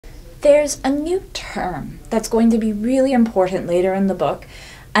there's a new term that's going to be really important later in the book,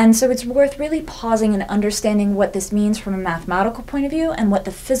 and so it's worth really pausing and understanding what this means from a mathematical point of view and what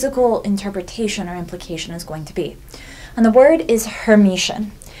the physical interpretation or implication is going to be. And the word is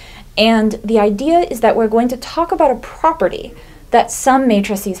Hermitian. And the idea is that we're going to talk about a property that some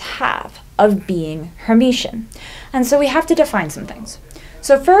matrices have of being Hermitian. And so we have to define some things.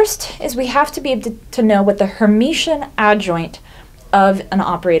 So first is we have to be able to know what the Hermitian adjoint of an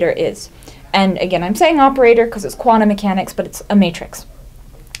operator is. And again, I'm saying operator because it's quantum mechanics, but it's a matrix.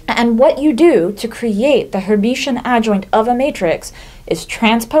 And what you do to create the Hermitian adjoint of a matrix is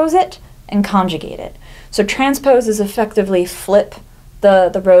transpose it and conjugate it. So transpose is effectively flip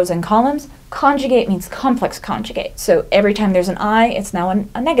the rows and columns. Conjugate means complex conjugate. So every time there's an I, it's now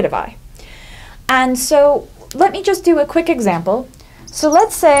a negative I. And so let me just do a quick example. So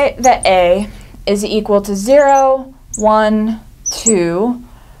let's say that A is equal to 0, 1, 2,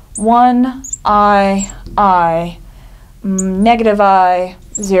 1, I, negative I,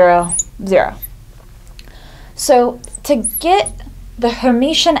 0, 0. So to get the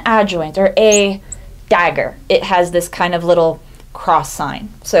Hermitian adjoint, or A dagger, it has this kind of little cross sign.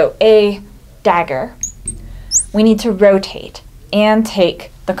 So A dagger, we need to rotate and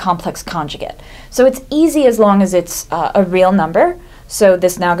take the complex conjugate. So it's easy as long as it's a real number. So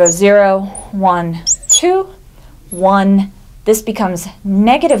this now goes 0, 1, 2, 1. This becomes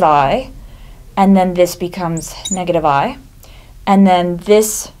negative I, and then this becomes negative I. And then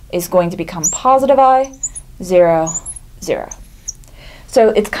this is going to become positive I, 0, 0. So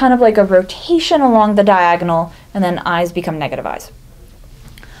it's kind of like a rotation along the diagonal, and then i's become negative i's.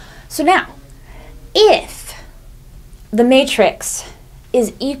 So now, if the matrix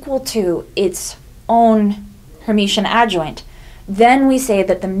is equal to its own Hermitian adjoint, then we say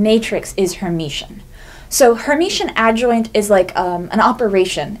that the matrix is Hermitian. So Hermitian adjoint is like an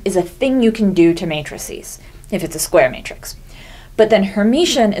operation, is a thing you can do to matrices, if it's a square matrix. But then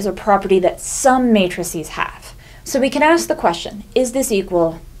Hermitian is a property that some matrices have. So we can ask the question, is this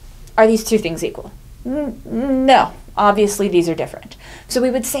equal? Are these two things equal? No, obviously these are different. So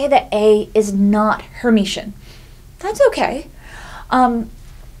we would say that A is not Hermitian. That's okay.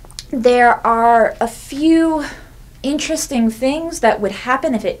 There are a few interesting things that would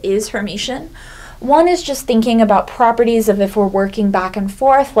happen if it is Hermitian. One is just thinking about properties of if we're working back and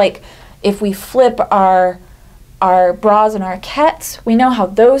forth, like if we flip our bras and our kets, we know how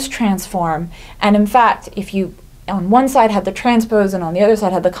those transform. And in fact, if you on one side had the transpose and on the other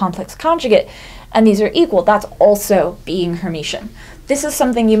side had the complex conjugate, and these are equal, that's also being Hermitian. This is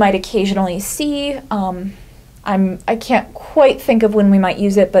something you might occasionally see. I can't quite think of when we might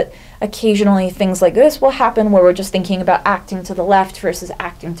use it, but occasionally things like this will happen where we're just thinking about acting to the left versus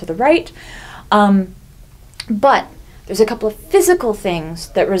acting to the right. But there's a couple of physical things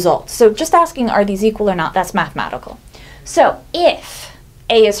that result. So just asking, are these equal or not, that's mathematical. So if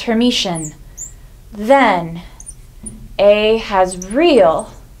A is Hermitian, then A has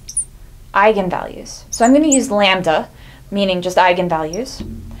real eigenvalues. So I'm going to use lambda, meaning just eigenvalues.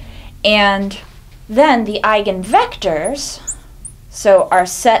 And then the eigenvectors, so our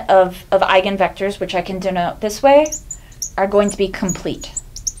set of eigenvectors, which I can denote this way, are going to be complete.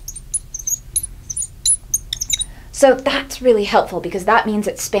 So that's really helpful because that means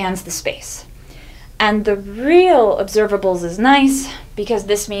it spans the space. And the real observables is nice because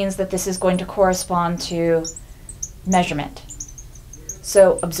this means that this is going to correspond to measurement.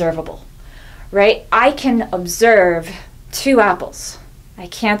 So observable, right? I can observe 2 apples. I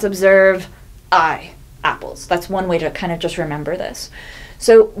can't observe apples. That's one way to kind of just remember this.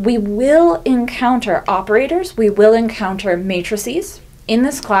 So we will encounter operators, we will encounter matrices in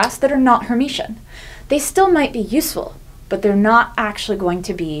this class that are not Hermitian. They still might be useful, but they're not actually going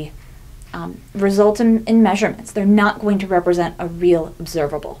to be result in measurements. They're not going to represent a real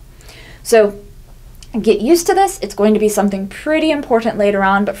observable. So get used to this. It's going to be something pretty important later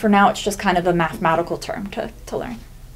on, but for now it's just kind of a mathematical term to learn.